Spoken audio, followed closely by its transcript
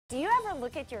Do you ever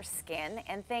look at your skin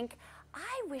and think,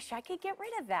 I wish I could get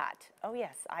rid of that? Oh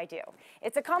yes, I do.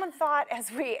 It's a common thought as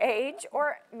we age,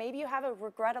 or maybe you have a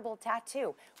regrettable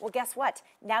tattoo. Well, guess what?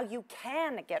 Now you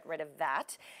can get rid of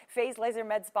that. Phaze Laser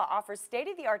Med Spa offers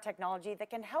state-of-the-art technology that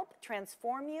can help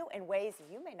transform you in ways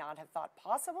you may not have thought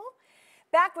possible.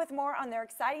 Back with more on their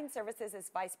exciting services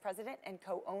is Vice President and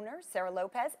co-owner Sarah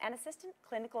Lopez and Assistant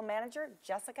Clinical Manager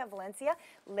Jessica Valencia.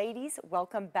 Ladies,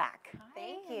 welcome back.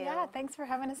 Thank you. Yeah, thanks for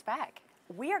having us back.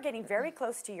 We are getting very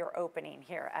close to your opening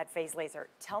here at Phaze Laser.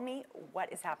 Tell me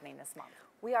what is happening this month.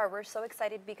 We're so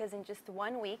excited because in just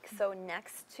 1 week, so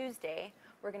next Tuesday,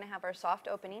 we're going to have our soft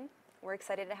opening. We're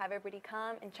excited to have everybody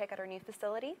come and check out our new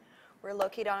facility. We're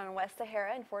located on West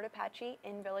Sahara in Fort Apache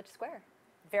in Village Square.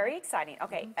 Very exciting.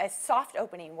 Okay, a soft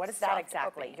opening, what is that Soft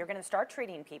exactly? opening. You're going to start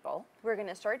treating people. We're going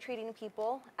to start treating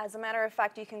people. As a matter of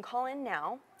fact, you can call in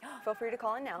now. Feel free to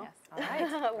call in now. Yes. All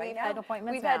right, right now. Take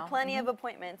appointments We've now. had plenty of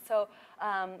appointments, so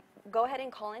go ahead and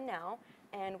call in now,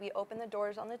 and we open the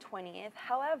doors on the 20th.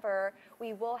 However,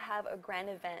 we will have a grand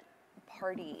event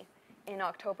party in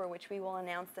October, which we will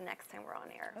announce the next time we're on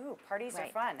air. Ooh, parties are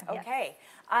Right. fun. Yes. Okay.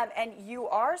 And you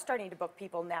are starting to book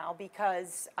people now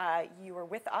because you were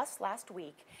with us last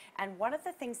week. And one of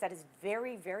the things that is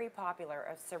very, very popular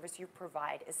of service you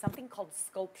provide is something called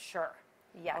sculpture.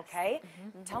 Yes. Okay?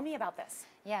 Tell me about this.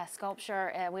 Yeah,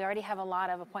 sculpture. We already have a lot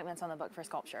of appointments on the book for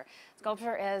sculpture.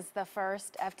 Sculpture is the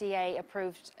first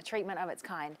FDA-approved treatment of its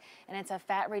kind, and it's a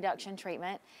fat reduction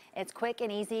treatment. It's quick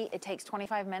and easy. It takes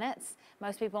 25 minutes.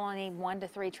 Most people only need 1 to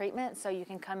 3 treatments, so you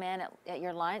can come in at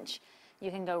your lunch.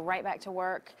 You can go right back to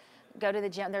work, go to the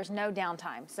gym. There's no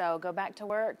downtime, so go back to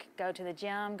work, go to the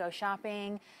gym, go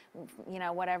shopping, you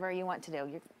know, whatever you want to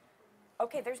do.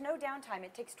 Okay, there's no downtime.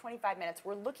 It takes 25 minutes.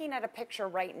 We're looking at a picture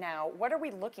right now. What are we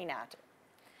looking at?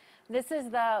 This is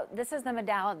the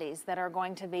modalities that are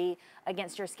going to be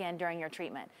against your skin during your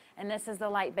treatment, and this is the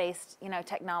light-based,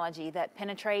 technology that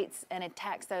penetrates and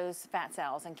attacks those fat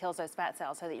cells and kills those fat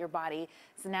cells, so that your body's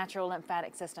natural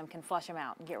lymphatic system can flush them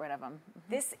out and get rid of them.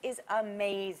 This is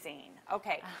amazing.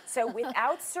 Okay, so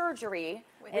without surgery,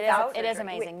 It is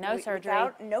amazing. No surgery.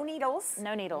 No needles.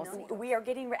 No needles. We are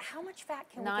getting rid. How much fat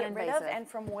can we get rid of, Non-invasive. and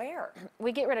from where?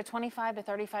 We get rid of 25 to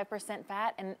 35%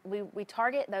 fat, and we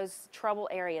target those trouble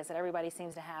areas that everybody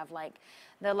seems to have, like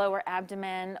the lower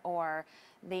abdomen or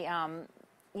the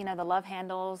the love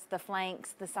handles, the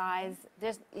flanks, the sides.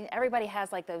 Everybody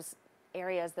has like those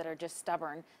areas that are just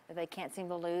stubborn that they can't seem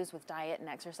to lose with diet and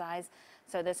exercise.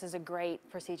 So this is a great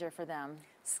procedure for them.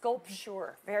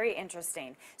 Sculpture, very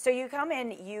interesting. So you come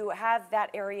in, you have that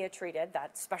area treated,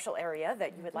 that special area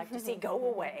that you would like to see go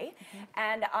away.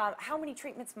 And how many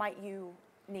treatments might you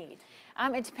need?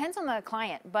 It depends on the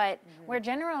client, but we're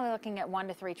generally looking at 1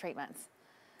 to 3 treatments.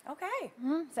 Okay.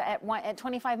 So at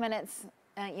 25 minutes,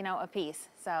 a piece.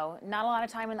 So not a lot of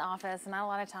time in the office, not a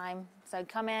lot of time. So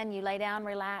come in, you lay down,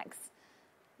 relax,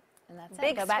 and that's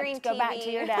Big it. screen Go back to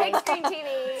your day. Big screen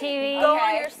TV. TV. Go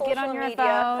on your Get on social your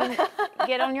media. phone.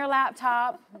 Get on your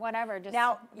laptop. Whatever. Just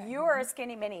Now, you are a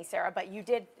skinny mini, Sarah, but you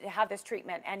did have this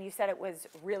treatment, and you said it was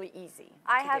really easy.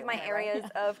 I to have do, my am I right? areas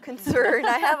of concern.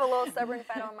 I have a little stubborn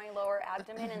fat on my lower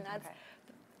abdomen, and that's,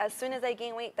 as soon as I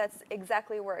gain weight, that's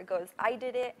exactly where it goes. I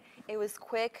did it. It was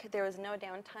quick. There was no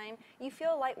downtime. You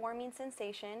feel a light warming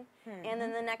sensation, and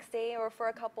then the next day or for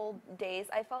a couple days,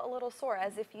 I felt a little sore,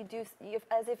 as if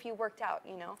you worked out,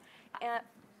 And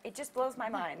It just blows my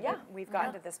mind that we've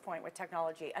gotten to this point with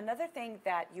technology. Another thing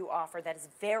that you offer that is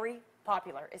very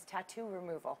popular is tattoo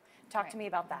removal. Talk to me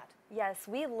about that. yes,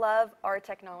 we love our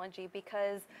technology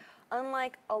because,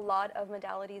 unlike a lot of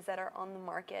modalities that are on the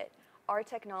market, our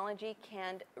technology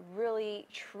can really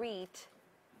treat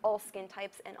all skin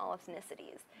types and all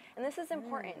ethnicities. And this is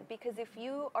important because if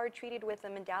you are treated with a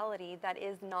modality that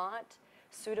is not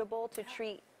suitable to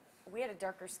treat. We had a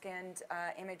darker skinned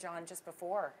image on just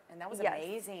before, and that was Yes.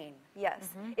 amazing. Yes,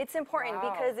 it's important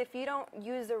Wow. because if you don't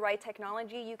use the right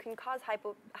technology, you can cause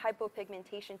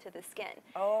hypopigmentation to the skin.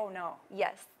 Oh, no.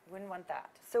 Yes. Wouldn't want that.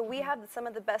 So we have some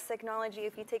of the best technology.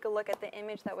 If you take a look at the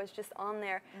image that was just on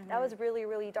there, that was really,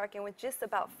 really dark. And with just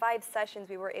about 5 sessions,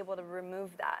 we were able to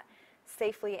remove that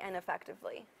safely and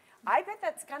effectively. I bet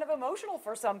that's kind of emotional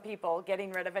for some people,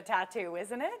 getting rid of a tattoo,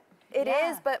 isn't it? It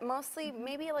Yeah. is, but mostly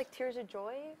maybe like tears of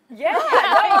joy. Yeah,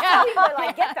 no, people are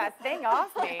like, get that thing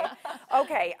off me.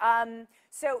 Okay,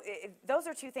 so those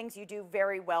are 2 things you do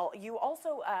very well. You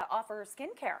also offer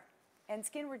skincare and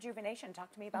skin rejuvenation.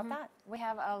 Talk to me about that. We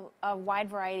have a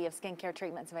wide variety of skincare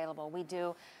treatments available. We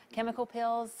do chemical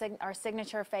peels, our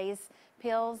signature Phaze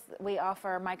peels. We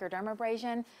offer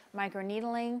microdermabrasion,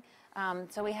 microneedling.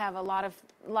 So we have a lot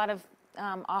of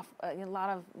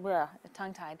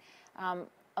tongue-tied,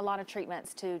 a lot of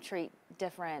treatments to treat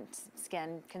different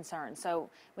skin concerns. So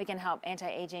we can help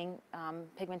anti-aging,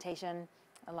 pigmentation,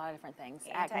 a lot of different things.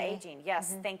 Acne. Anti-aging,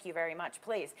 yes, thank you very much,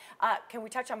 please. Can we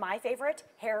touch on my favorite?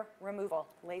 Hair removal,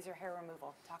 laser hair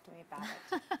removal. Talk to me about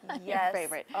it. Yes.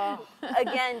 Favorite.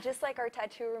 Again, just like our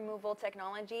tattoo removal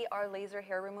technology, our laser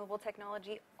hair removal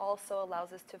technology also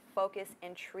allows us to focus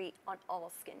and treat on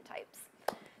all skin types.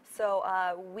 So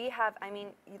we have, I mean,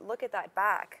 you look at that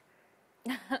back.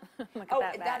 Look at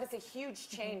that that is a huge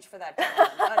change for that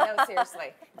gentleman. Oh, no,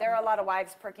 seriously. There are a lot of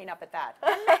wives perking up at that.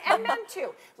 And men,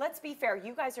 too. Let's be fair.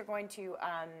 You guys are going to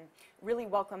really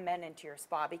welcome men into your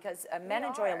spa because men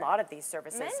enjoy a lot of these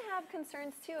services. Men have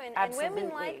concerns, too, and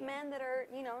women like men that are,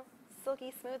 you know,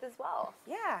 silky smooth as well.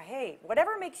 Yeah, hey,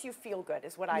 whatever makes you feel good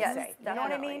is what I Yes, say. You know what I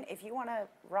definitely. mean? If you want to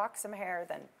rock some hair,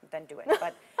 then do it.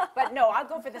 But no, I'll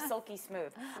go for the silky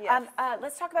smooth. Yes.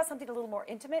 Let's talk about something a little more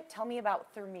intimate. Tell me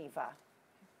about Thermiva.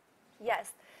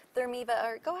 Yes, Thermiva,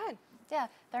 or go ahead. Yeah,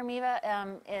 Thermiva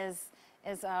is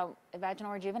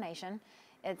vaginal rejuvenation.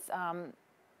 It's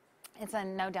a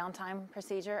no downtime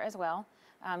procedure as well.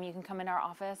 You can come into our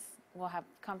office. We'll have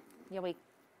you'll be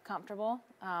comfortable.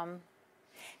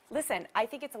 Listen, I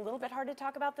think it's a little bit hard to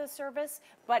talk about this service,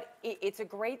 but it's a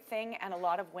great thing, and a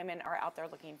lot of women are out there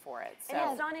looking for it. So,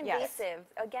 And it's non-invasive.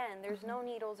 yes. Again, there's no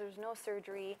needles, there's no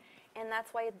surgery, and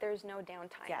that's why there's no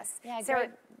downtime. Yes. Yeah, Sarah,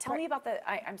 great. tell me about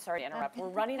I'm sorry to interrupt. We're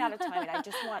running out of time, and I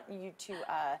just want you to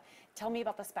tell me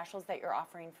about the specials that you're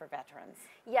offering for veterans.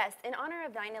 Yes, in honor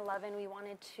of 9/11, we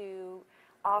wanted to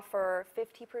offer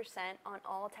 50% on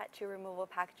all tattoo removal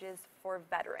packages for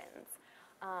veterans.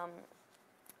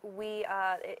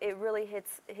 It really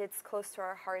hits close to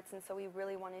our hearts, and so we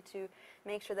really wanted to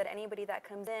make sure that anybody that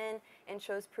comes in and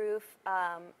shows proof,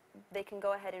 they can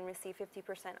go ahead and receive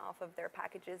 50% off of their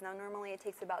packages. Now, normally it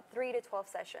takes about 3 to 12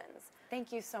 sessions.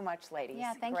 Thank you so much, ladies.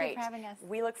 Yeah, thank you for having us.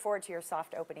 We look forward to your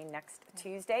soft opening next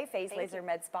Tuesday. Phaze Laser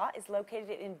Med Spa is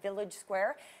located in Village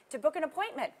Square. To book an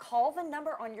appointment, call the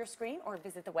number on your screen or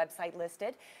visit the website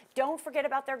listed. Don't forget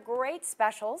about their great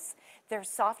specials. Their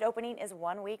soft opening is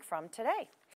 1 week from today.